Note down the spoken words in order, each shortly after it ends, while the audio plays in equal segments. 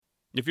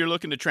If you're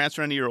looking to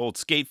transfer any of your old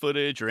skate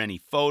footage or any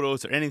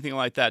photos or anything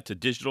like that to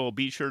digital,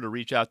 be sure to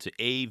reach out to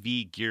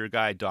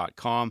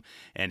avgearguy.com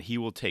and he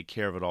will take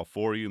care of it all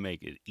for you,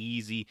 make it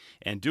easy,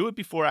 and do it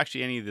before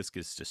actually any of this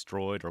gets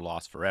destroyed or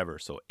lost forever.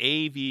 So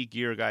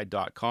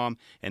avgearguy.com,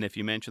 and if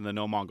you mention the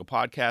No Manga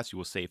Podcast, you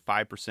will save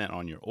 5%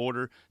 on your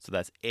order. So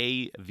that's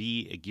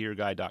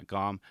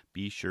avgearguy.com.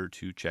 Be sure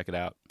to check it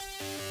out.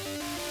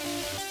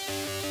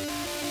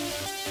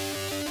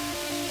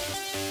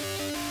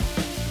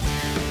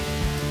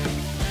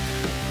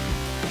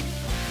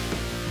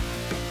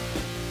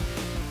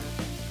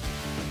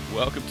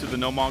 Welcome to the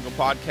No Manga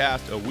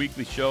Podcast, a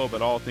weekly show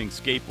about all things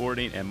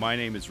skateboarding, and my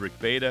name is Rick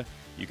Beta.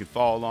 You can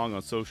follow along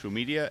on social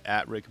media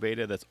at Rick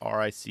Beta, that's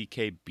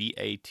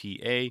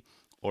RickBata,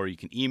 or you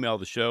can email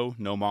the show,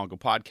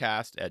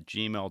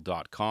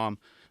 nomangapodcast@gmail.com.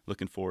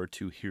 Looking forward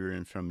to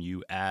hearing from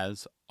you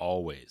as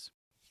always.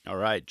 All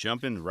right,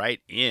 jumping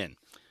right in.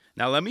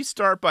 Now, let me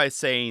start by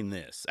saying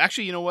this.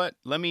 Actually, you know what?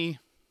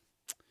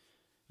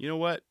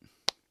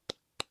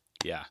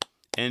 Yeah.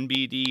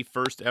 NBD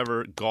first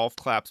ever golf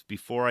claps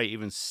before I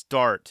even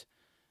start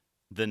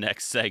the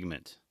next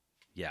segment.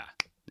 Yeah,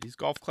 these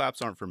golf claps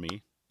aren't for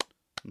me.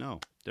 No,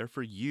 they're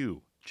for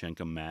you,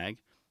 Jenkem Mag.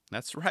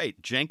 That's right,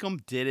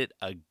 Jenkem did it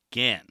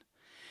again.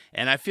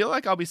 And I feel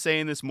like I'll be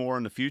saying this more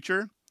in the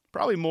future,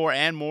 probably more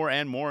and more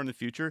and more in the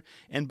future.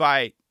 And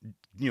by,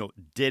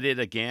 did it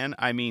again,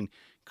 I mean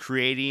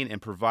creating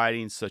and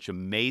providing such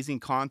amazing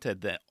content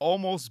that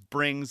almost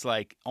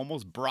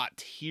brought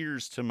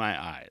tears to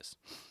my eyes.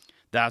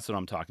 That's what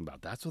I'm talking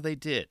about. That's what they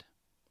did.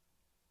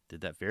 Did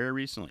that very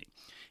recently.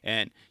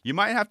 And you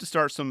might have to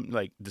start some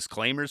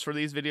disclaimers for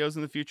these videos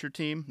in the future,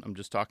 team. I'm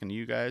just talking to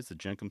you guys, the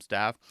Jenkem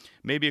staff.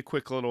 Maybe a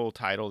quick little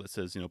title that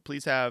says,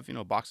 please have,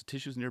 a box of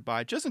tissues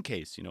nearby, just in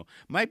case,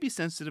 might be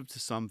sensitive to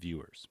some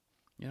viewers.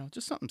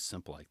 Just something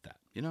simple like that.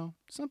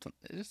 Something.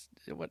 It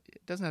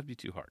doesn't have to be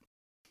too hard.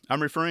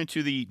 I'm referring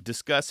to the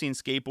Discussing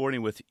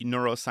Skateboarding with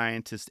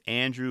neuroscientist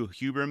Andrew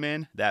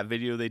Huberman, that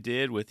video they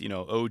did with,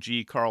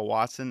 OG Carl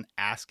Watson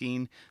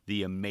asking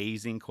the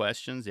amazing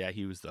questions. Yeah,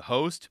 he was the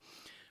host.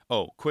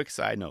 Oh, quick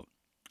side note.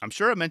 I'm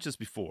sure I mentioned this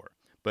before,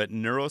 but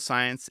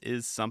neuroscience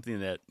is something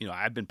that,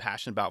 I've been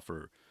passionate about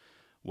for,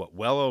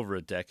 well over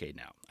a decade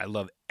now. I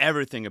love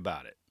everything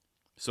about it.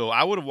 So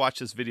I would have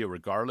watched this video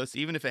regardless,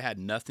 even if it had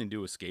nothing to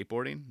do with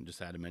skateboarding. I just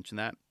had to mention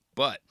that.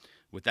 But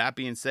with that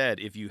being said,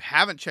 if you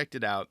haven't checked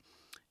it out,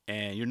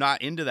 and you're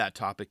not into that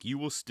topic, you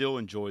will still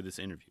enjoy this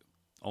interview,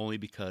 only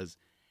because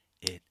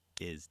it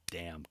is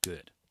damn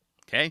good.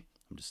 Okay?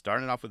 I'm just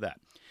starting off with that.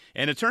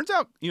 And it turns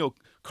out,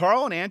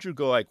 Carl and Andrew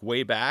go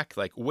way back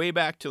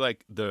to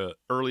the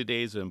early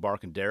days of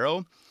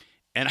Embarcadero.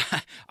 And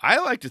I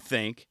like to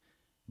think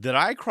that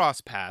I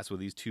crossed paths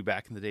with these two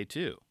back in the day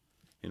too.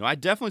 I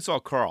definitely saw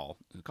Carl.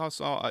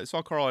 I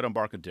saw Carl at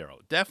Embarcadero.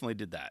 Definitely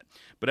did that.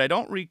 But I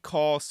don't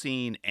recall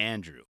seeing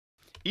Andrew.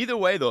 Either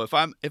way though, if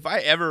I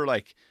ever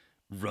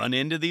run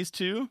into these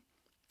two,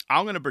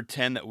 I'm going to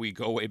pretend that we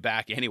go way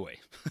back anyway.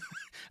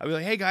 I'll be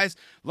like, hey guys,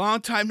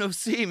 long time no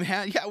see,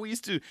 man. Yeah, we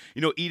used to,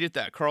 eat at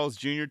that Carl's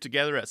Jr.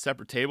 together at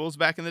separate tables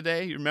back in the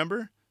day. You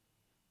remember?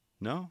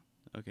 No?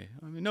 Okay.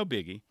 I mean, no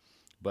biggie.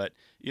 But,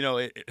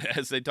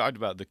 as they talked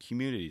about the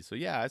community. So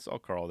yeah, I saw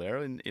Carl there.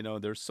 And,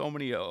 there's so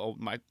many,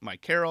 my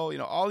Carol,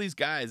 all these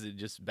guys that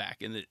just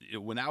back in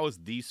when I was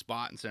the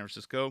spot in San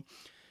Francisco,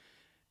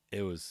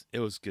 it was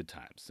good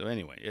times. So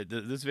anyway,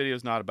 this video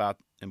is not about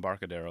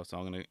Embarcadero, so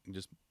I'm going to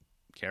just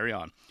carry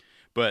on.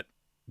 But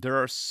there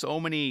are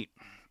so many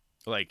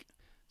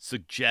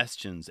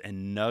suggestions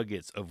and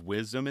nuggets of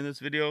wisdom in this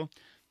video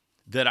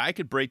that I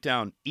could break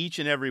down each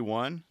and every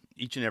one,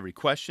 each and every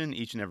question,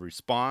 each and every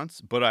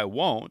response, but I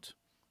won't.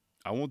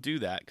 I won't do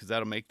that because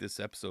that'll make this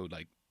episode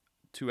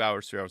 2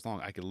 hours, 3 hours long.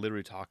 I could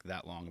literally talk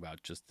that long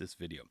about just this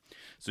video.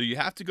 So you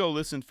have to go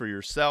listen for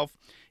yourself.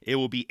 It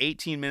will be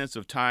 18 minutes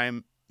of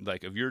time,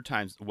 of your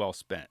time well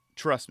spent.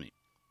 Trust me.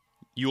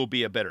 You will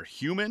be a better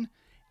human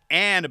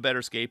and a better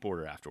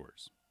skateboarder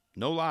afterwards.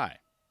 No lie.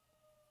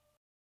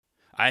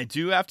 I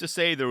do have to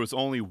say there was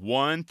only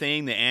one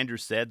thing that Andrew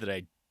said that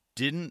I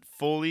didn't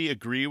fully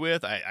agree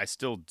with. I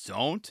still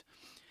don't.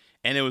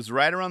 And it was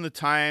right around the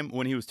time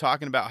when he was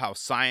talking about how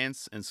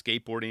science and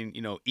skateboarding,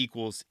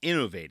 equals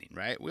innovating,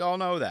 right? We all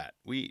know that.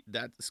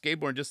 That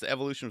skateboarding, just the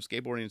evolution of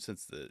skateboarding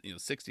since the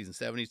 60s and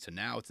 70s to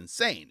now, it's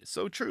insane. It's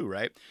so true,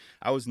 right?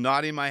 I was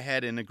nodding my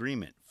head in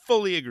agreement.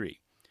 Fully agree.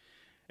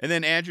 And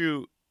then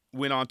Andrew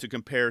went on to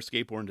compare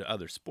skateboarding to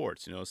other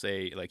sports,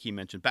 say he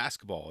mentioned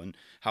basketball and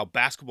how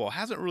basketball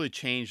hasn't really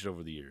changed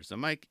over the years.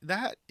 I'm like,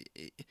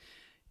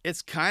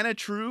 it's kind of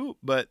true,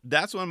 but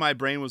that's when my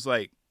brain was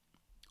like,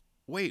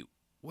 wait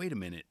a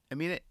minute. I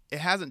mean, it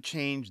hasn't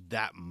changed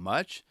that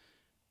much,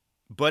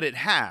 but it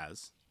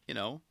has,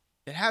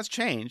 it has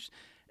changed.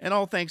 And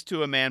all thanks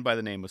to a man by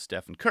the name of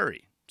Stephen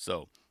Curry.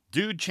 So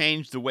dude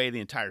changed the way the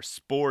entire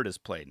sport is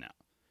played now.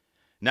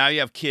 Now you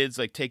have kids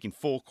taking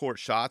full court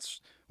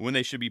shots when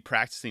they should be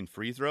practicing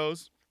free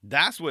throws.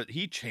 That's what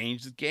he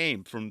changed the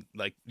game from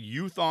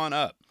youth on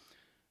up.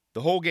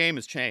 The whole game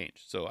has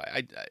changed. So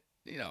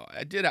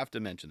I did have to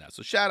mention that.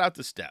 So shout out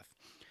to Steph.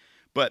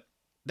 But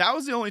that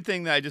was the only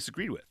thing that I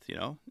disagreed with,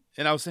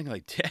 And I was thinking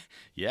like,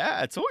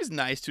 yeah, it's always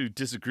nice to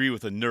disagree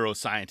with a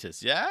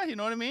neuroscientist. Yeah, you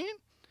know what I mean?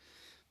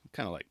 I'm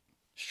kind of like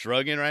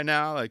shrugging right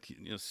now, like,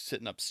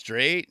 sitting up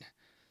straight.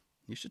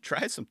 You should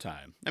try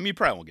sometime. I mean, you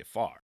probably won't get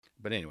far.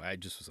 But anyway, I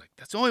just was like,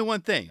 that's the only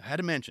one thing I had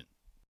to mention.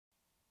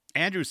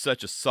 Andrew's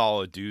such a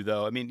solid dude,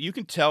 though. I mean, you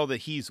can tell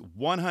that he's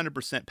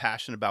 100%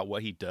 passionate about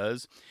what he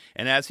does.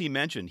 And as he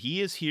mentioned,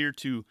 he is here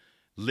to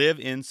live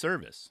in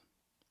service.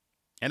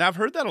 And I've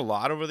heard that a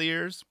lot over the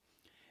years.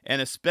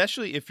 And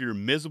especially if you're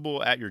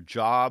miserable at your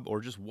job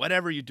or just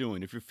whatever you're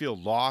doing, if you feel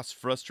lost,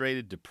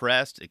 frustrated,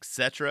 depressed,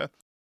 etc.,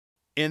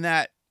 in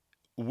that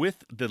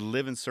with the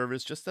live in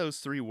service, just those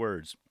 3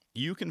 words,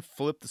 you can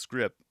flip the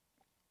script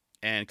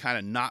and kind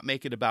of not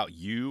make it about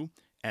you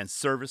and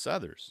service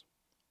others.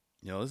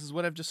 This is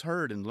what I've just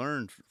heard and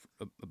learned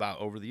about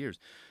over the years.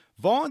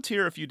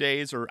 Volunteer a few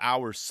days or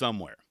hours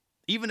somewhere,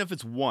 even if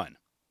it's one.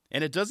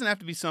 And it doesn't have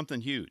to be something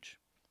huge.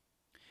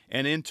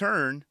 And in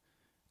turn,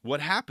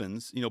 what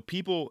happens,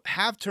 people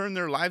have turned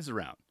their lives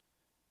around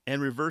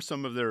and reversed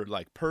some of their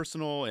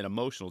personal and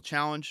emotional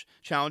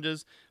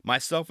challenges,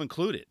 myself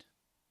included.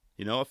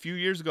 A few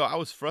years ago, I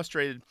was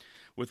frustrated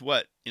with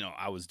what,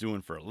 I was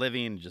doing for a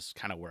living, just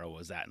kind of where I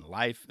was at in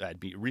life.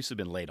 I'd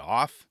recently been laid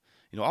off.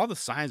 All the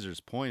signs are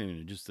just pointing,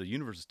 and just the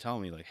universe is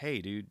telling me like, hey,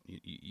 dude,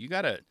 you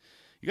gotta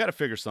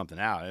figure something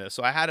out.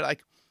 So I had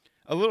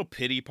a little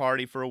pity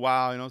party for a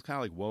while. It's kind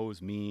of like, woe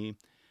is me.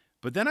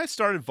 But then I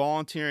started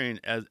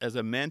volunteering as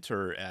a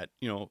mentor at,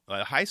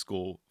 a high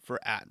school for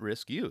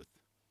at-risk youth.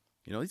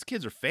 These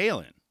kids are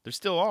failing. They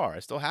still are. I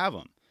still have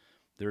them.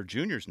 They're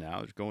juniors now.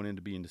 They're going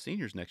into being the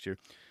seniors next year.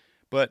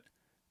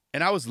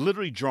 And I was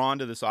literally drawn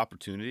to this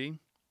opportunity.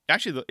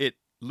 Actually, it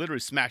literally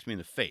smacked me in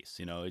the face.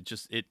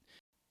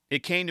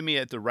 It came to me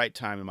at the right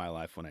time in my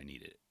life when I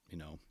needed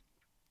it,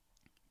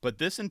 But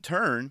this in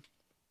turn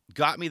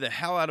got me the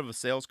hell out of a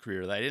sales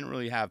career that I didn't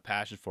really have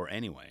passion for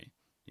anyway,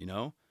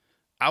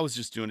 I was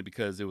just doing it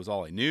because it was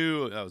all I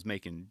knew. I was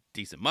making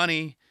decent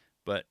money,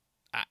 but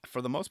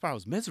for the most part, I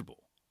was miserable,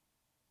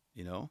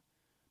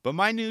 But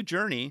my new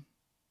journey,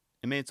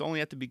 it's only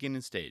at the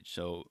beginning stage.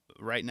 So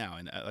right now,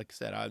 and like I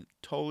said, I've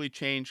totally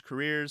changed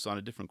careers on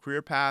a different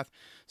career path,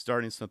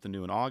 starting something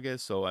new in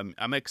August. So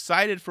I'm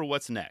excited for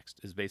what's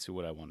next is basically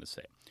what I want to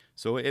say.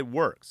 So it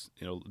works.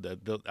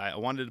 I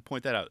wanted to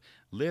point that out.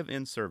 Live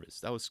in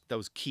service. That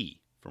was key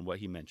from what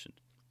he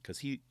mentioned, because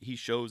he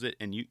shows it,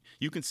 and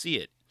you can see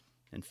it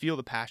and feel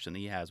the passion that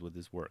he has with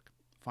his work.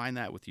 Find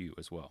that with you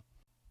as well.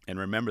 And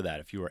remember that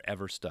if you are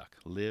ever stuck,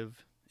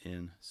 live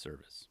in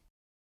service.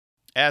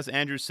 As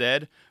Andrew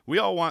said, we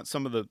all want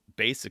some of the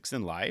basics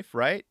in life,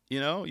 right?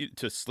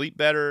 To sleep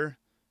better,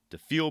 to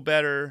feel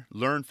better,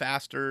 learn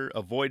faster,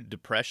 avoid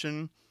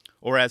depression,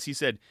 or as he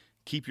said,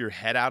 keep your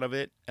head out of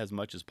it as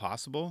much as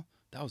possible.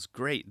 That was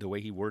great, the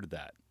way he worded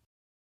that.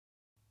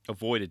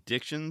 Avoid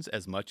addictions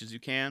as much as you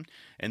can.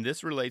 And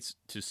this relates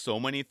to so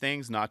many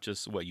things, not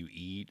just what you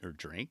eat or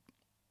drink.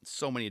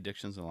 So many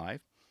addictions in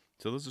life.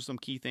 So those are some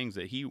key things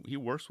that he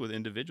works with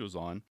individuals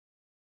on.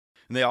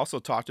 And they also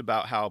talked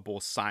about how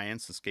both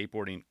science and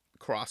skateboarding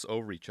cross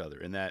over each other,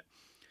 and that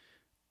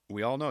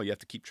we all know you have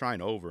to keep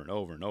trying over and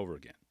over and over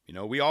again.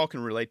 We all can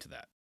relate to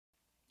that.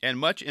 And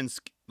much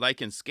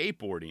like in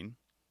skateboarding,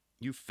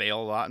 you fail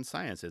a lot in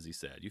science, as he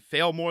said. You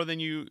fail more than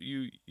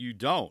you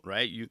don't,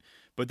 right?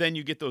 But then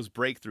you get those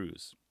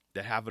breakthroughs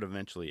that happen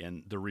eventually,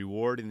 and the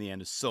reward in the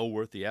end is so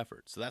worth the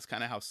effort. So that's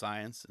kind of how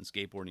science and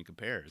skateboarding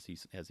compares,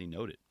 as he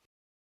noted.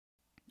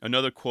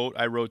 Another quote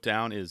I wrote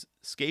down is,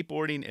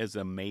 skateboarding is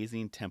an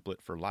amazing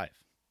template for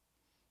life.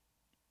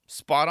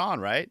 Spot on,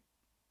 right?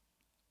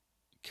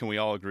 Can we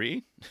all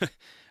agree?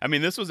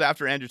 This was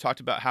after Andrew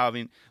talked about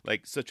having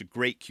such a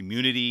great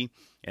community,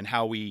 and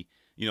how we,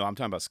 I'm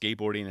talking about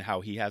skateboarding and how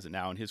he has it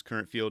now in his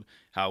current field,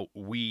 how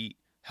we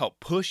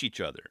help push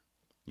each other.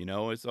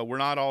 So we're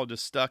not all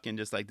just stuck in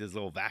just this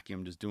little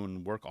vacuum, just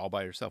doing work all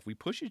by yourself. We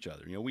push each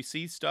other. We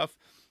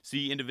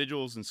see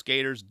individuals and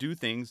skaters do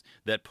things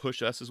that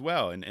push us as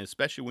well. And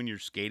especially when you're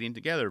skating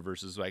together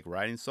versus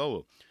riding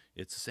solo,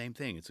 it's the same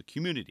thing. It's a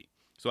community.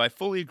 So I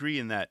fully agree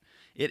in that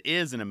it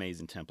is an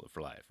amazing template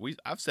for life.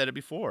 I've said it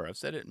before. I've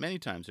said it many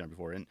times here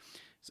before. And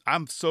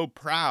I'm so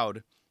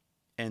proud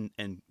and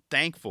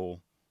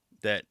thankful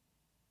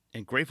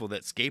and grateful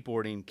that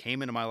skateboarding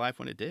came into my life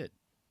when it did.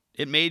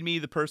 It made me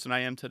the person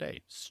I am today,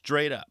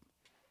 straight up.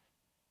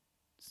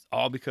 It's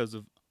all because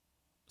of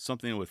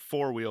something with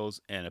 4 wheels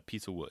and a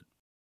piece of wood.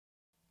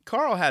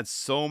 Carl had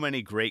so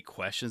many great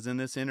questions in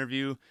this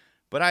interview,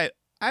 but I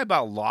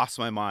about lost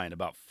my mind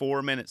about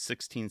 4 minutes,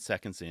 16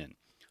 seconds in.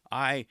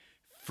 I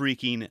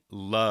freaking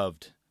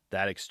loved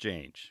that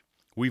exchange.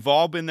 We've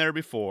all been there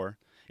before.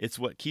 It's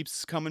what keeps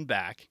us coming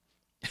back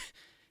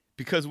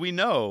because we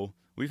know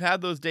we've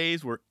had those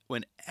days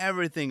when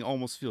everything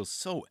almost feels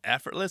so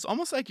effortless,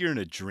 almost like you're in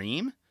a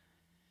dream.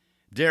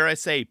 Dare I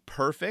say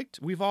perfect?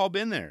 We've all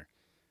been there.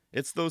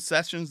 It's those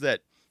sessions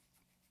that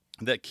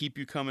that keep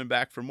you coming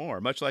back for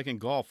more. Much like in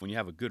golf, when you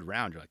have a good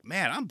round, you're like,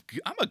 man,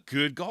 I'm a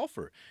good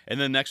golfer. And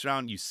then the next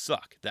round, you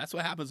suck. That's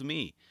what happens to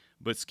me.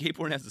 But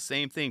skateboarding has the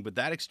same thing. But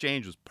that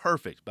exchange was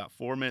perfect. About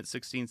 4 minutes,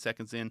 16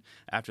 seconds in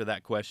after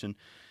that question.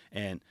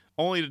 And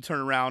only to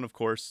turn around, of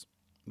course,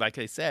 like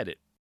I said, it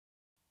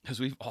because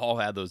we've all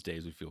had those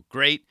days. We feel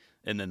great,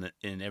 and then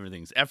and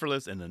everything's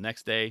effortless. And the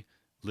next day,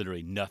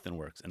 literally nothing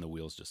works. And the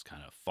wheels just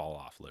kind of fall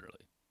off,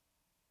 literally.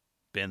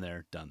 Been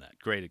there, done that.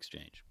 Great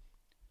exchange.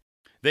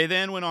 They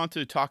then went on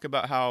to talk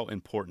about how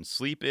important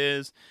sleep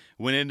is,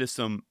 went into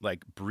some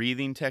like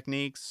breathing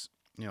techniques,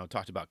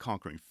 talked about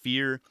conquering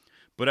fear,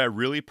 but I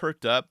really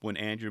perked up when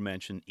Andrew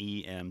mentioned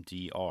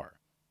EMDR.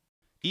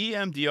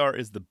 EMDR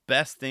is the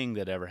best thing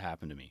that ever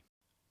happened to me.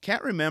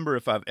 Can't remember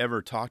if I've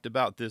ever talked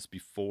about this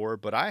before,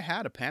 but I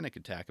had a panic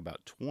attack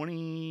about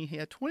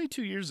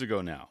 22 years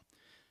ago now.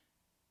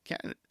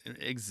 Can't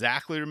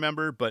exactly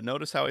remember, but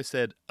notice how I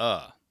said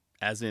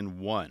as in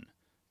one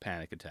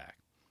panic attack.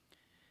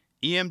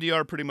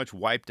 EMDR pretty much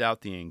wiped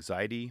out the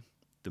anxiety,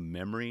 the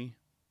memory,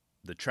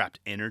 the trapped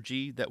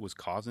energy that was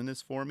causing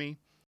this for me.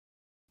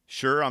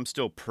 Sure, I'm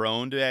still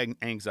prone to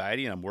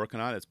anxiety and I'm working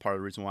on it. It's part of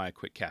the reason why I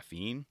quit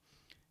caffeine.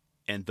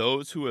 And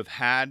those who have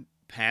had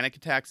panic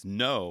attacks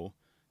know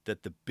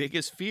that the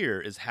biggest fear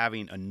is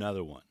having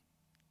another one.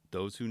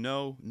 Those who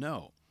know.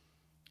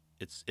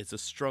 It's a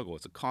struggle.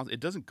 It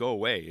doesn't go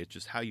away. It's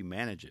just how you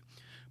manage it.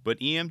 But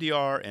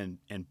EMDR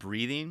and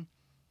breathing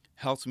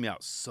helps me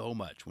out so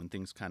much when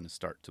things kind of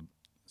start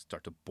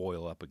to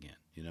boil up again,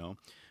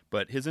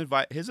 But his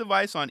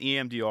advice on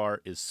EMDR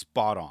is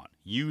spot on.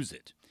 Use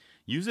it.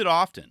 Use it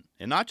often,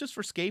 and not just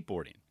for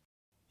skateboarding.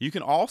 You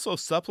can also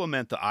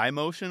supplement the eye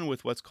motion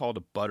with what's called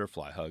a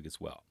butterfly hug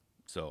as well.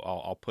 So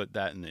I'll put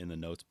that in the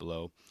notes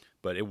below,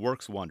 but it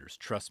works wonders.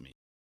 Trust me.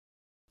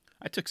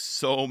 I took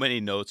so many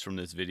notes from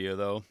this video,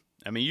 though.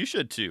 I mean, you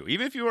should too.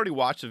 Even if you already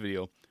watched the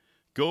video,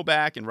 go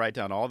back and write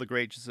down all the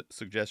great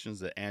suggestions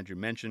that Andrew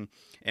mentioned.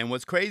 And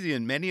what's crazy,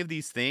 in many of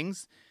these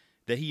things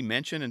that he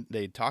mentioned and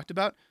they talked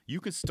about, you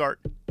can start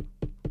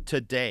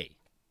today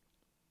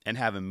and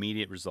have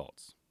immediate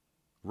results.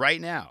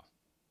 Right now.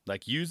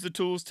 Like, use the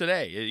tools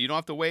today. You don't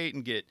have to wait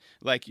and get,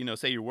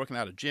 say you're working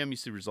out at a gym, you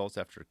see results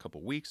after a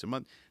couple weeks or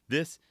month.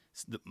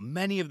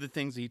 Many of the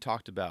things that he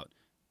talked about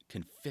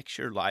can fix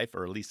your life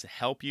or at least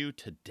help you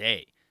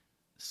today.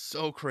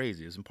 So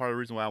crazy. It's part of the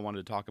reason why I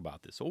wanted to talk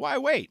about this. So why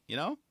wait,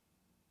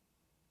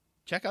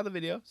 Check out the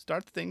video.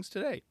 Start the things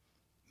today.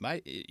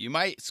 You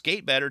might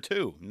skate better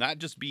too. Not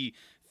just be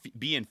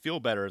and feel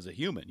better as a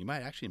human. You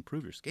might actually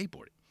improve your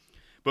skateboarding.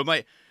 But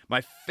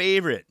my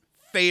favorite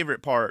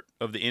part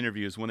of the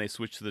interview is when they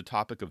switch to the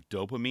topic of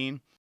dopamine.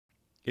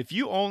 If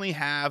you only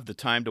have the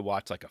time to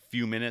watch like a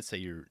few minutes, say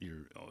you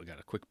got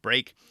a quick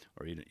break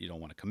or you don't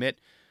want to commit,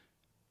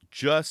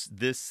 just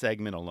this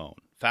segment alone.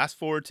 Fast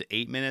forward to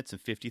 8 minutes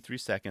and 53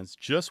 seconds.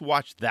 Just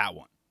watch that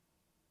one.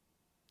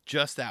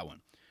 Just that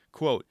one.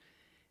 Quote,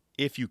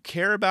 "If you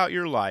care about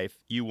your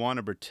life, you want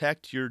to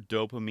protect your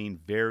dopamine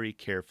very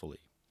carefully."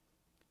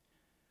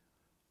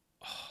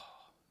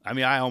 Oh, I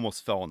mean, I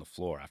almost fell on the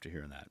floor after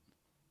hearing that.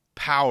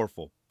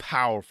 Powerful,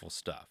 powerful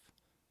stuff.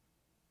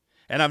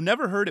 And I've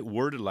never heard it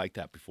worded like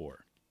that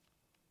before.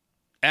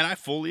 And I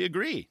fully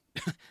agree.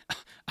 I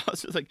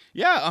was just like,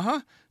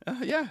 yeah.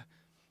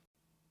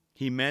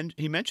 He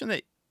mentioned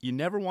that you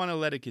never want to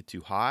let it get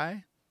too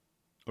high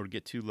or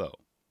get too low.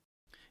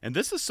 And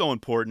this is so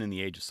important in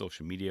the age of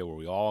social media where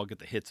we all get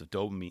the hits of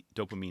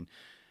dopamine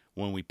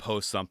when we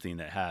post something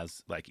that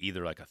has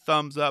either a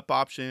thumbs up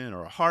option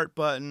or a heart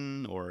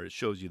button, or it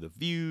shows you the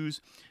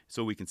views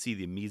so we can see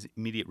the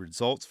immediate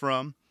results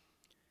from.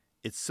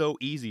 It's so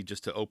easy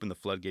just to open the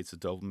floodgates of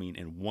dopamine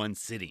in one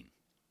sitting,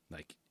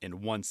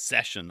 in one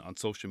session on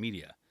social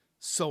media.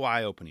 So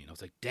eye-opening. I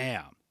was like,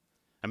 damn.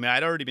 I mean,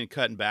 I'd already been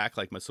cutting back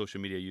my social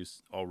media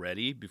use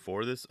already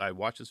before this. I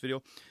watched this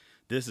video.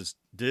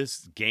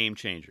 This game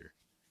changer.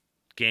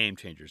 Game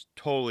changers.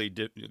 Totally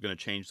going to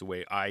change the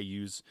way I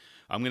use.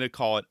 I'm going to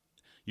call it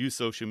use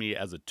social media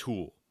as a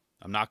tool.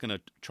 I'm not going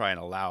to try and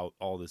allow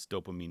all this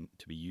dopamine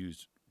to be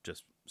used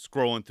just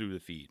scrolling through the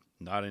feed.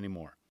 Not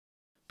anymore.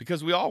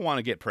 Because we all want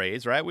to get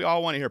praise, right? We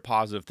all want to hear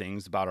positive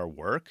things about our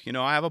work.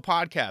 I have a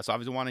podcast. I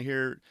obviously want to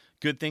hear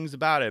good things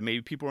about it.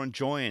 Maybe people are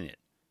enjoying it.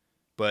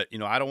 But,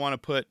 I don't want to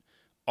put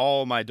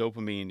all my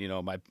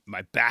dopamine,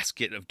 my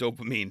basket of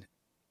dopamine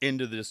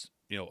into this,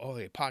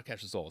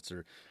 podcast results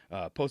or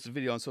post a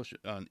video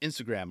on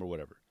Instagram or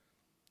whatever.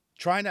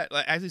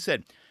 As he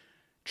said,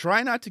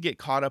 try not to get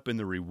caught up in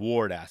the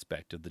reward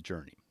aspect of the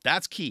journey.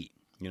 That's key.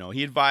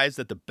 He advised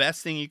that the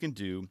best thing you can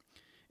do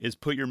is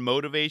put your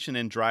motivation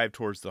and drive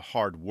towards the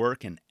hard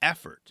work and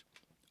effort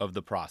of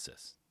the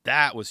process.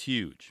 That was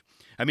huge.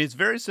 I mean, it's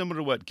very similar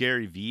to what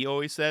Gary Vee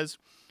always says,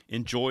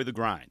 enjoy the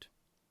grind.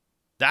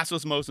 That's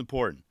what's most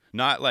important,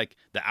 not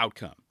the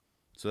outcome.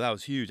 So that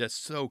was huge. That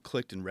so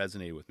clicked and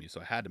resonated with me,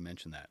 so I had to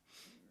mention that.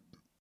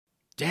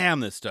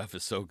 Damn, this stuff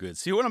is so good.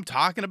 See what I'm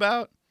talking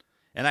about?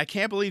 And I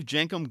can't believe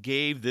Jenkem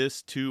gave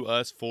this to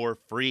us for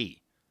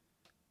free.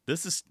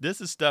 This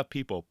is stuff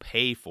people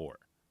pay for.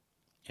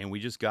 And we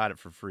just got it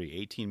for free.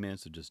 18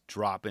 minutes of just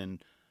dropping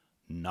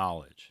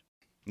knowledge.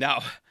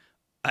 Now,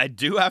 I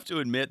do have to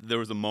admit there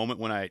was a moment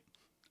when I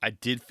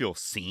did feel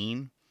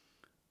seen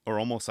or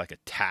almost like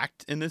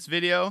attacked in this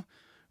video.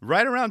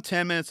 Right around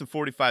 10 minutes and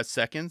 45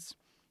 seconds,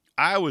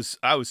 I was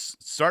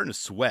starting to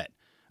sweat.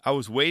 I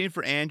was waiting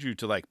for Andrew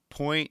to like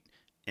point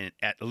and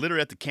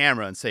literally at the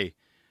camera and say,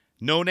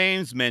 "No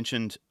names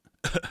mentioned,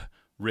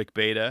 Rick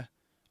Beta.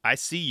 I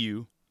see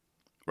you."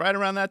 Right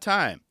around that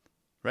time.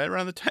 Right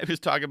around the time he was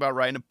talking about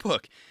writing a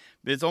book.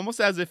 It's almost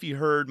as if he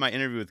heard my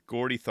interview with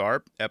Gordy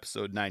Tharp,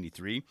 episode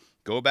 93.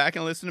 Go back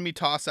and listen to me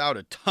toss out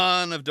a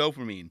ton of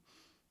dopamine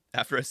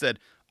after I said,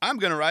 I'm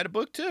going to write a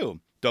book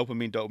too.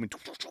 Dopamine.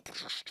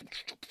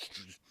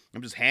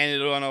 I'm just handing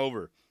it on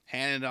over,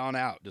 handing it on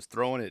out, just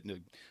throwing it.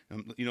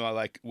 You know, I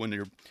like when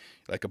you're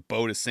like a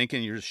boat is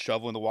sinking, you're just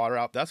shoveling the water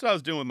out. That's what I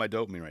was doing with my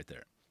dopamine right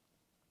there.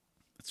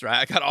 That's right.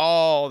 I got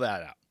all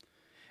that out.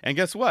 And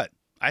guess what?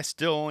 I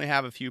still only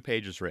have a few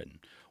pages written.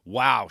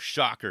 Wow,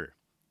 shocker.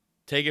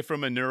 Take it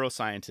from a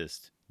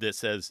neuroscientist that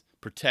says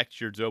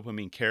protect your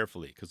dopamine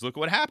carefully. Because look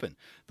what happened.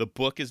 The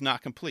book is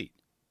not complete.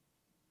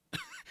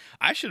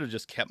 I should have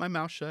just kept my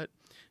mouth shut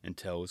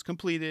until it was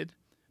completed.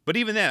 But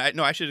even then,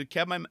 I should have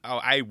kept my... Oh,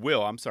 I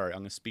will. I'm sorry. I'm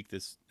going to speak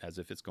this as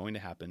if it's going to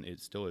happen.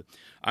 It still is.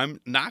 I'm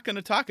not going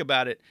to talk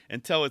about it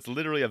until it's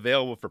literally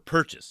available for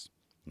purchase.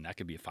 And that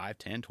could be 5,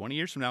 10, 20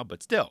 years from now.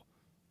 But still,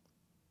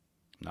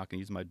 I'm not going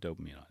to use my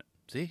dopamine on it.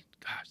 See?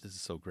 Gosh, this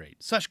is so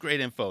great. Such great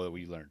info that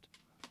we learned.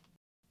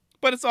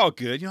 But it's all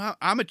good. You know,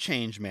 I'm a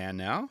changed man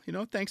now. You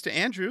know, thanks to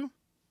Andrew.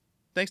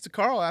 Thanks to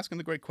Carl asking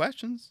the great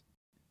questions.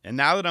 And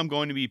now that I'm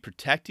going to be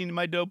protecting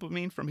my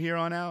dopamine from here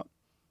on out,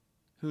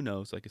 who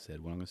knows, like I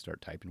said, when I'm going to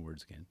start typing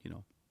words again, you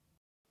know.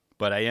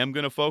 But I am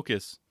going to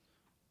focus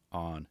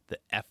on the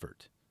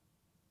effort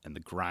and the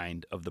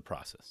grind of the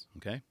process,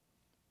 okay?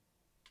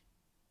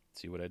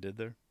 See what I did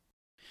there?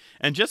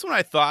 And just when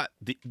I thought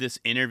this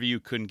interview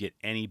couldn't get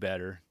any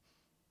better,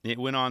 it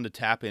went on to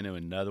tap into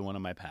another one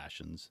of my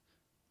passions,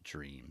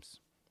 dreams.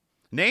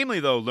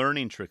 Namely, though,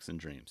 learning tricks and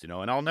dreams, you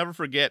know. And I'll never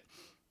forget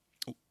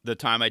the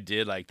time I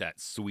did like that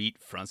sweet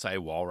frontside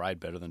wall ride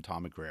better than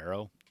Tom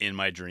McGrero in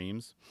my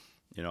dreams.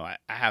 You know, I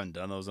haven't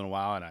done those in a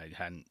while, and I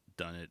hadn't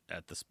done it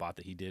at the spot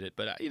that he did it.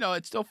 But, you know,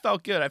 it still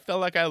felt good. I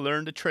felt like I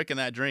learned a trick in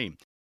that dream.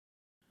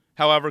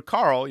 However,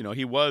 Carl, you know,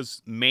 he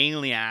was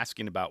mainly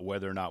asking about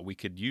whether or not we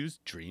could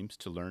use dreams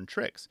to learn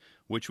tricks,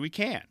 which we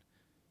can.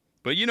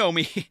 But you know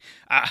me,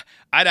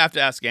 I'd have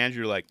to ask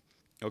Andrew, like,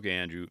 okay,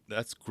 Andrew,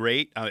 that's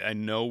great. I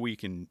know we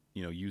can,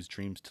 you know, use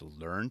dreams to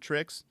learn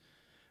tricks,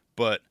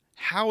 but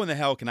how in the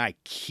hell can I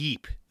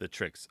keep the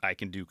tricks I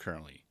can do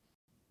currently?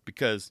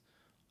 Because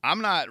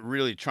I'm not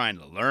really trying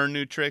to learn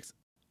new tricks.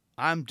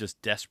 I'm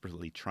just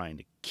desperately trying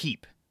to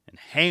keep and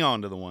hang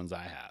on to the ones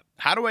I have.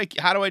 How do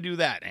I do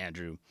that,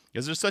 Andrew?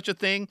 Is there such a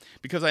thing?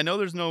 Because I know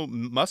there's no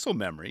muscle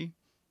memory.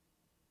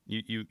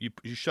 You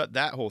shut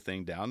that whole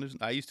thing down.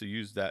 I used to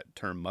use that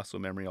term muscle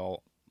memory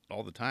all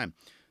the time.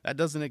 That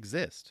doesn't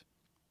exist.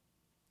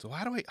 So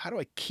how do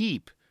I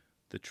keep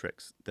the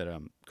tricks that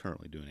I'm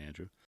currently doing,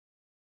 Andrew?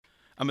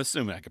 I'm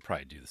assuming I could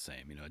probably do the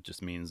same. You know, it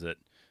just means that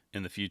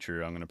in the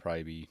future I'm going to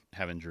probably be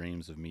having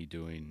dreams of me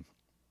doing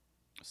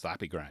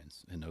sloppy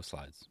grinds and no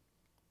slides.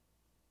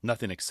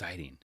 Nothing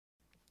exciting.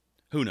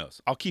 Who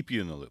knows? I'll keep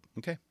you in the loop,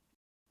 okay?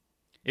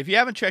 If you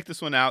haven't checked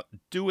this one out,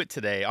 do it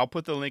today. I'll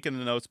put the link in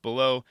the notes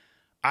below.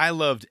 I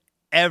loved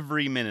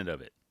every minute of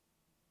it.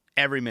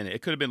 Every minute.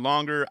 It could have been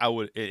longer.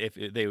 If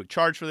they would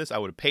charge for this, I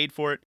would have paid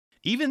for it.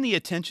 Even the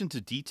attention to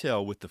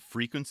detail with the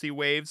frequency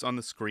waves on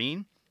the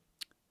screen,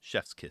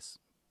 chef's kiss.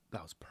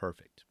 That was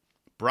perfect.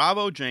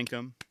 Bravo,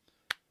 Jenkum.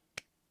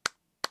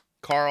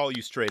 Carl,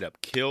 you straight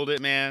up killed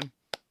it, man.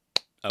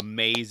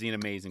 Amazing,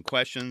 amazing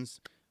questions.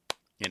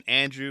 And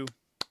Andrew,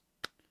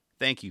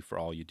 thank you for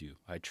all you do.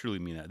 I truly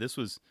mean that. This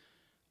was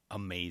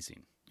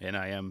amazing. And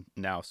I am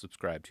now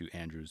subscribed to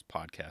Andrew's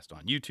podcast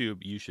on YouTube.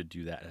 You should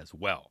do that as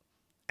well.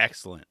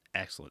 Excellent,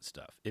 excellent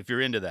stuff. If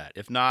you're into that.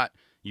 If not,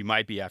 you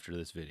might be after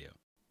this video.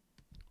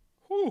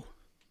 Whew.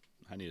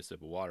 I need a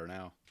sip of water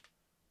now.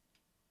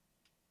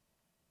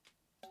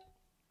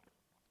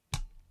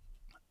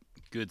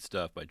 Good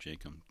stuff by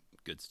Jacob.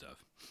 Good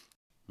stuff.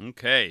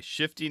 Okay,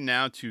 shifting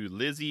now to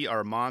Lizzie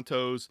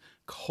Armanto's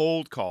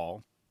Cold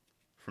Call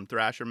from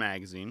Thrasher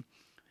Magazine.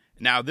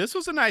 Now, this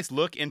was a nice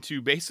look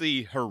into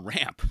basically her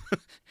ramp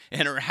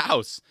and her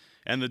house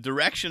and the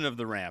direction of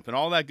the ramp and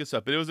all that good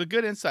stuff. But it was a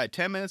good insight.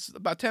 10 minutes,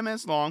 about 10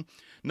 minutes long,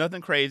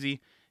 nothing crazy.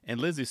 And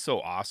Lizzie's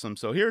so awesome.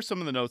 So here are some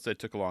of the notes I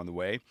took along the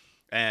way.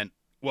 And,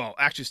 well,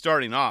 actually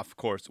starting off, of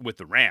course, with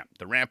the ramp.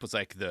 The ramp was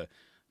like the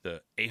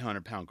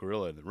 800-pound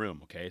gorilla in the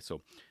room, okay?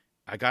 So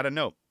I got a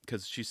note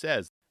because she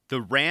says,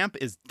 the ramp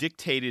is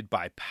dictated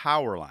by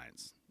power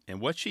lines.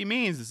 And what she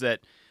means is that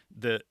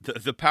the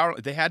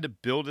power, they had to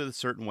build it a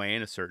certain way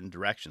in a certain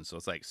direction. So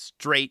it's like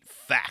straight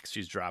facts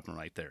she's dropping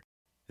right there.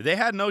 They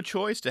had no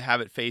choice to have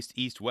it faced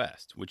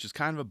east-west, which is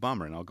kind of a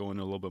bummer. And I'll go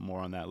into a little bit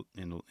more on that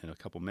in a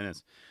couple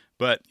minutes.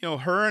 But, you know,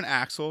 her and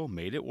Axel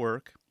made it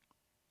work.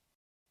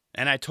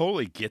 And I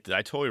totally get that.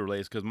 I totally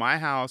relate because my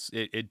house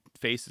it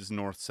faces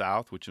north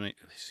south, which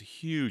makes a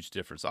huge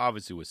difference.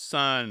 Obviously, with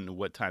sun,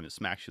 what time it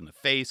smacks you in the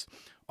face,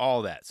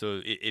 all that.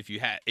 So if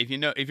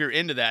you're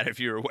into that, if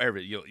you're aware of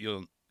it,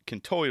 you'll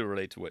can totally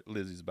relate to what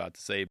Lizzie's about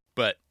to say.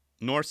 But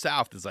north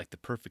south is like the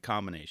perfect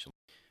combination,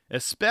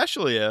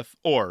 especially if,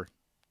 or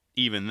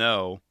even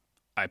though,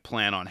 I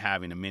plan on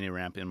having a mini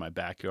ramp in my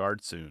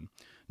backyard soon.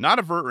 Not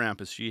a vert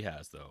ramp as she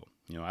has though.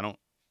 I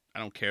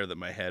don't care that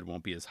my head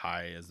won't be as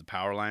high as the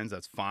power lines.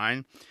 That's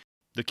fine.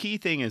 The key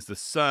thing is the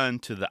sun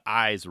to the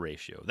eyes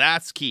ratio.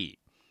 That's key.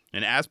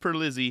 And as per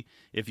Lizzie,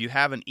 if you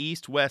have an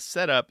east-west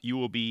setup, you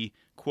will be,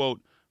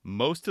 quote,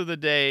 most of the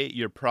day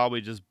you're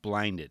probably just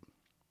blinded.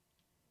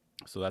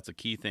 So that's a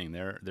key thing.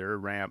 Their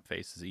ramp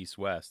faces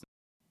east-west.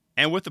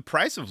 And with the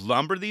price of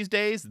lumber these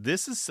days,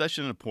 this is such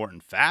an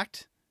important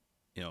fact.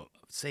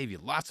 Save you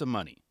lots of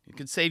money. It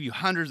could save you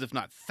hundreds, if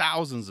not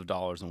thousands of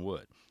dollars in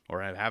wood,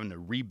 or having to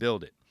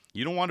rebuild it.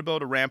 You don't want to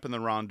build a ramp in the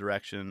wrong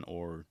direction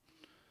or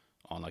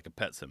on like a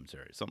pet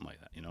cemetery, something like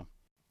that,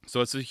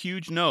 So it's a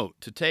huge note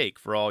to take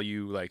for all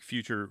you like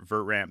future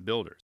vert ramp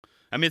builders.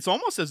 I mean, it's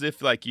almost as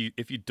if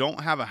if you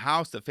don't have a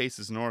house that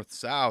faces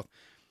north-south,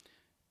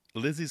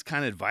 Lizzie's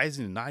kind of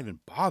advising to not even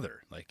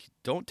bother. Like,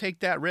 don't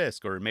take that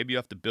risk, or maybe you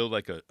have to build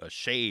like a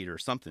shade or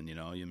something,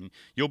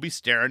 You'll be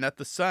staring at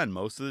the sun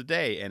most of the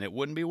day, and it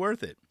wouldn't be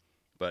worth it.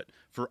 But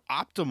for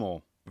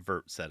optimal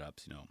vert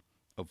setups,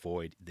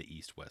 avoid the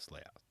east-west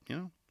layout,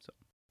 So,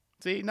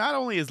 see, not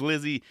only is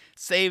Lizzie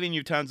saving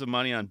you tons of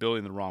money on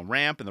building the wrong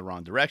ramp in the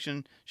wrong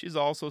direction, she's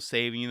also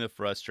saving you the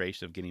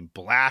frustration of getting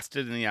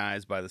blasted in the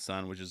eyes by the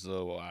sun, which is,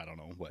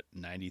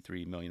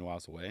 93 million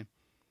miles away.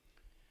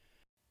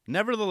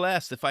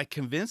 Nevertheless, if I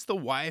convince the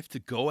wife to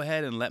go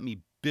ahead and let me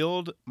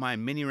build my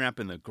mini ramp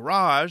in the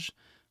garage,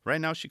 right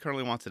now she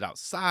currently wants it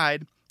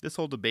outside, this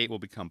whole debate will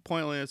become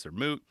pointless or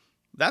moot.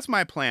 That's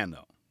my plan,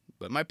 though.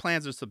 But my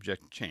plans are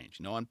subject to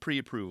change, on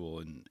pre-approval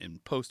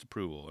and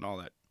post-approval and all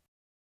that.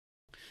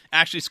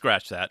 Actually,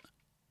 scratch that.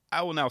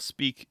 I will now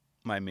speak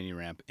my mini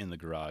ramp in the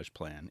garage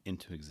plan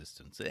into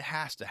existence. It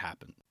has to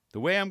happen. The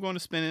way I'm going to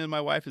spin it with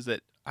my wife is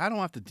that I don't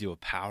have to deal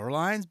with power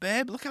lines,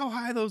 babe. Look how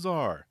high those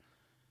are.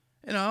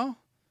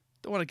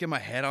 Don't want to get my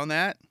head on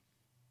that.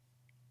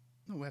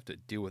 No, we have to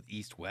deal with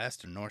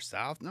east-west or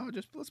north-south. No,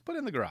 just let's put it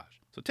in the garage.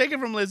 So take it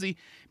from Lizzie.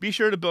 Be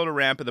sure to build a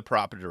ramp in the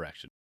proper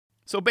direction.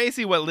 So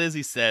basically what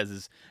Lizzie says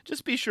is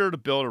just be sure to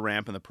build a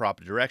ramp in the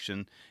proper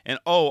direction. And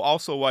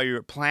also while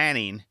you're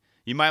planning,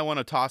 you might want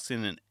to toss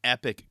in an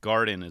epic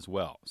garden as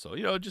well. So,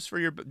 just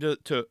for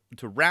to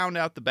round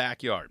out the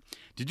backyard.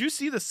 Did you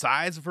see the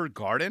size of her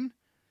garden?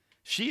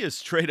 She is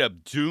straight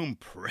up doom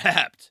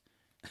prepped.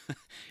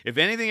 If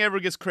anything ever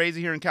gets crazy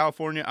here in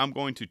California, I'm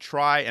going to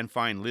try and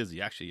find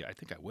Lizzie. Actually, I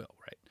think I will,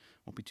 right?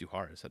 Won't be too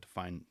hard. I just have to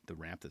find the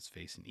ramp that's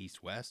facing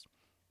east-west.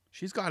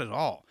 She's got it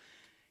all.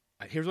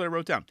 Here's what I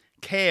wrote down.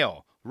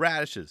 Kale,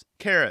 radishes,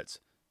 carrots,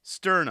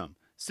 sternum,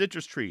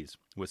 citrus trees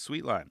with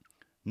sweet lime.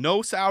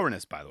 No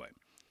sourness, by the way.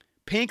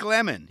 Pink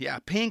lemon. Yeah,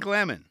 pink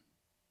lemon.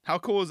 How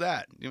cool is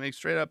that? You make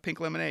straight up pink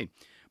lemonade.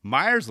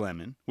 Myers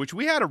lemon, which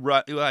we had a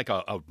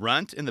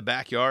runt in the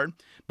backyard,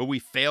 but we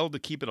failed to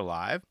keep it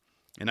alive.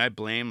 And I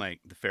blame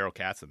the feral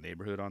cats in the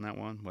neighborhood on that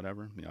one,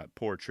 whatever. That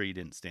poor tree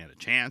didn't stand a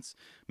chance.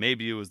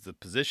 Maybe it was the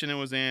position it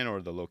was in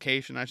or the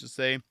location, I should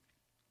say.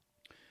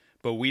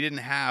 But we didn't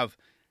have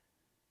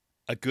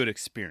a good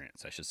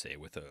experience, I should say,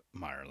 with a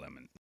Meyer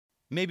lemon.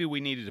 Maybe we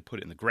needed to put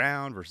it in the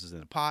ground versus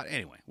in a pot.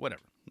 Anyway,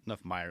 whatever.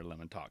 Enough Meyer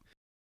lemon talk.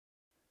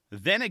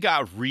 Then it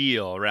got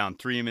real around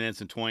 3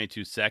 minutes and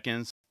 22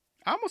 seconds.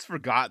 I almost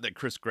forgot that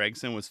Chris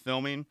Gregson was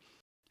filming.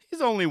 He's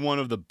only one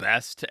of the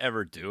best to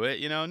ever do it,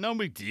 no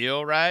big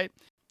deal, right?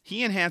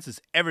 He enhances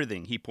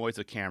everything he points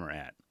a camera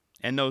at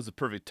and knows the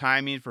perfect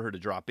timing for her to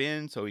drop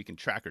in so he can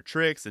track her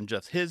tricks and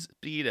adjust his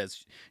speed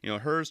as,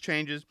 hers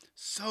changes.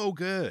 So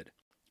good.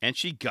 And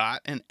she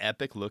got an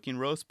epic looking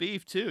roast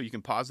beef too. You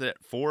can pause it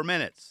at 4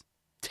 minutes.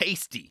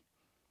 Tasty.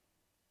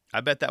 I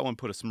bet that one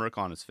put a smirk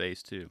on his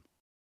face too.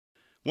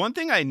 One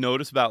thing I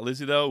noticed about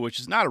Lizzie, though, which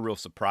is not a real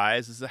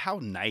surprise, is how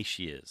nice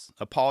she is.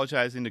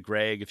 Apologizing to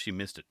Greg if she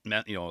messed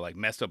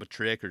up a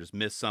trick or just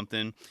missed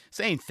something.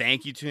 Saying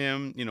thank you to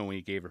him, when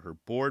he gave her her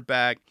board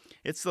back.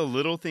 It's the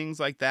little things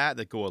like that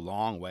that go a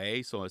long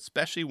way. So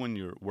especially when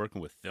you're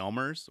working with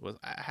filmers,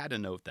 I had to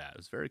note that. It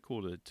was very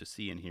cool to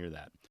see and hear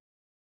that.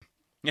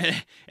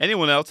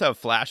 Anyone else have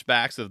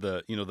flashbacks of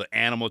the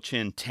Animal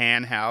Chin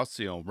Tan House,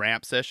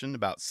 ramp session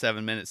about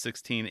 7 minutes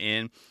 16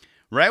 in?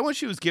 Right when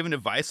she was giving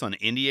advice on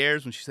indie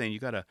airs, when she's saying you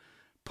gotta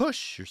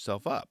push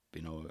yourself up,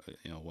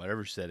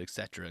 whatever she said,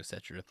 etc.,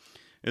 etc.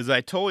 As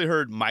I totally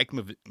heard Mike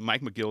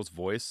McGill's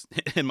voice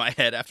in my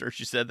head after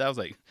she said that, I was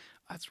like,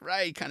 "That's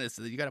right." Kind of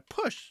said you gotta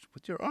push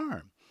with your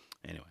arm.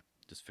 Anyway,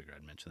 just figured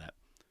I'd mention that.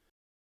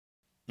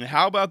 And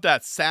how about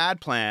that sad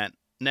plant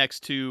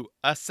next to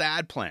a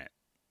sad plant?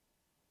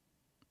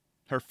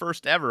 Her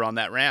first ever on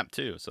that ramp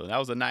too. So that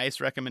was a nice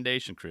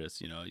recommendation,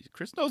 Chris.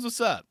 Chris knows what's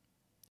up.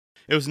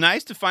 It was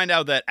nice to find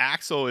out that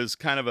Axel is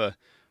kind of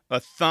a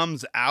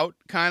thumbs out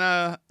kind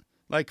of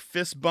like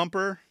fist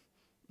bumper.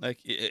 Like,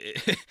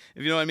 if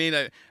you know what I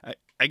mean?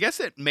 I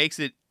guess it makes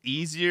it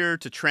easier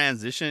to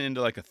transition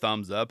into like a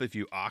thumbs up if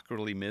you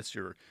awkwardly miss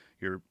your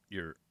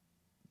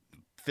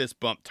fist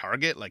bump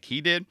target like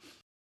he did.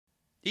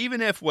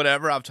 Even if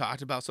whatever I've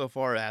talked about so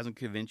far hasn't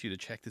convinced you to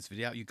check this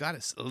video out, you got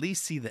to at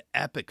least see the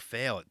epic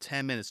fail at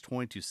 10 minutes,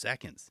 22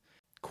 seconds.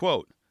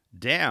 Quote,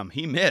 damn,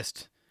 he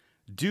missed.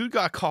 Dude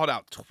got called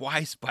out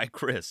twice by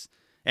Chris.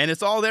 And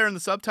it's all there in the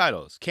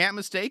subtitles. Can't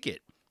mistake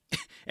it.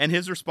 And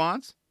his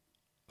response?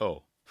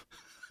 Oh.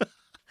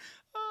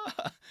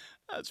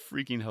 That's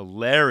freaking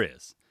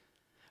hilarious.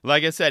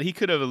 Like I said, he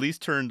could have at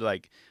least turned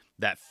like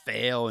that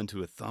fail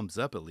into a thumbs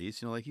up at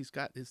least. You know, like he's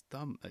got his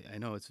thumb. I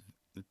know it's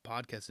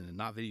podcasting and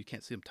not video. You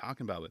can't see him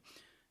talking about it.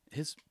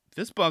 His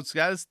fist bump's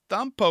got his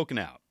thumb poking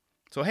out.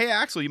 So, hey,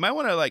 Axel, you might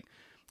want to like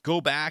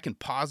go back and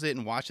pause it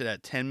and watch it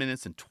at 10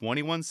 minutes and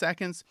 21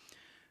 seconds.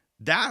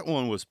 That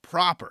one was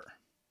proper.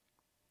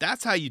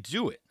 That's how you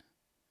do it.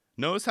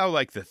 Notice how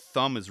like the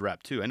thumb is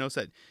wrapped too. I noticed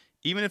that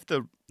even if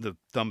the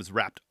thumb is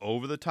wrapped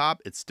over the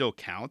top, it still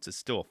counts. It's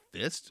still a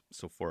fist.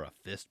 So for a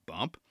fist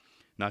bump,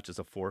 not just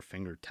a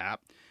 4-finger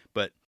tap.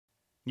 But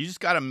you just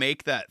got to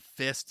make that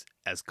fist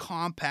as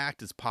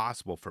compact as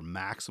possible for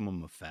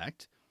maximum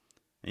effect.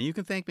 And you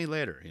can thank me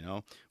later, you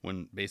know,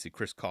 when basically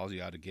Chris calls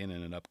you out again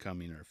in an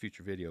upcoming or a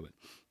future video. But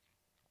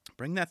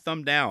bring that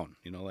thumb down,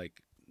 you know,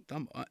 like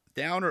thumb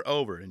down or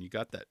over, and you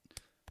got the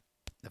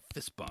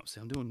fist bumps.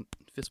 I'm doing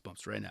fist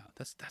bumps right now.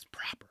 That's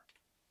proper.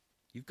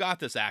 You've got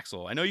this,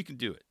 Axel. I know you can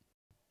do it.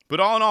 But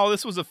all in all,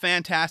 this was a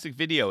fantastic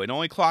video. It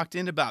only clocked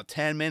in about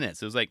 10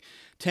 minutes. It was like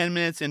 10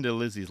 minutes into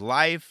Lizzie's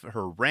life,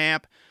 her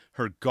ramp,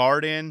 her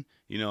garden,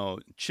 you know,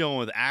 chilling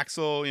with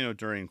Axel, you know,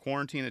 during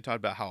quarantine. They talked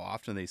about how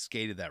often they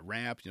skated that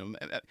ramp. You know,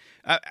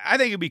 I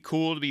think it'd be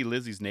cool to be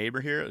Lizzie's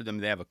neighbor here. I mean,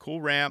 they have a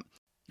cool ramp.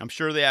 I'm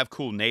sure they have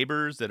cool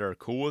neighbors that are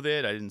cool with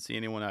it. I didn't see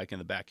anyone like in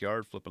the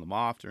backyard flipping them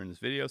off during this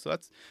video. So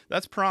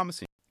that's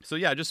promising. So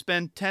yeah, just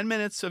spend 10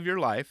 minutes of your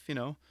life, you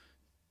know.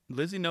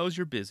 Lizzie knows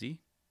you're busy.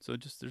 So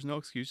there's no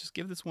excuse. Just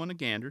give this one a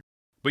gander.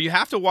 But you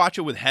have to watch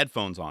it with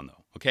headphones on,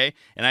 though, okay?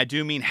 And I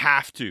do mean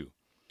have to.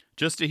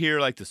 Just to hear,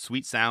 like, the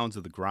sweet sounds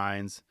of the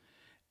grinds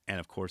and,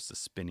 of course, the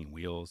spinning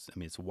wheels. I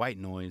mean, it's white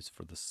noise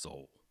for the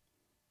soul.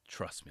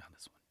 Trust me on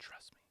this one.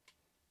 Trust me.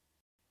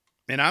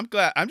 And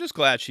I'm just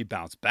glad she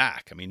bounced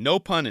back. I mean, no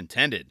pun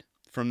intended,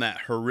 from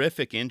that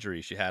horrific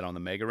injury she had on the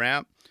mega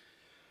ramp.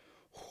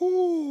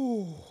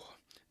 Whew.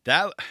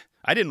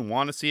 I didn't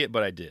want to see it,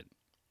 but I did.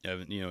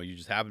 You know, you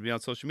just happen to be on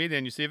social media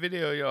and you see a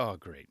video, you're, oh,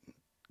 great.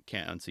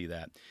 Can't unsee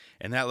that.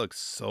 And that looks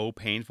so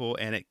painful,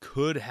 and it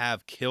could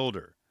have killed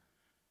her.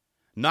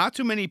 Not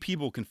too many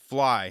people can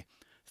fly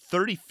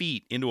 30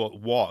 feet into a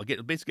wall,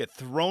 basically get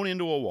thrown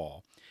into a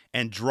wall,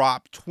 and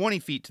drop 20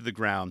 feet to the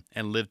ground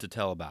and live to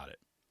tell about it.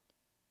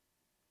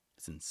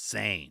 It's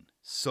insane.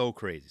 So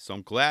crazy. So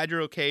I'm glad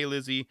you're okay,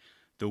 Lizzie.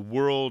 The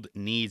world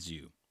needs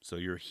you. So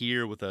you're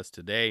here with us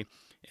today.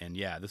 And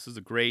yeah, this is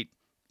a great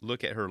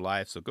look at her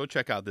life. So go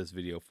check out this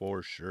video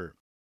for sure.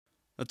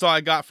 That's all I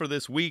got for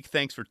this week.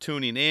 Thanks for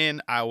tuning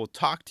in. I will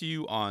talk to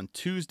you on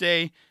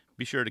Tuesday.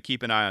 Be sure to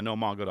keep an eye on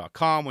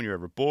nomongo.com when you're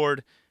ever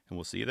bored, and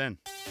we'll see you then.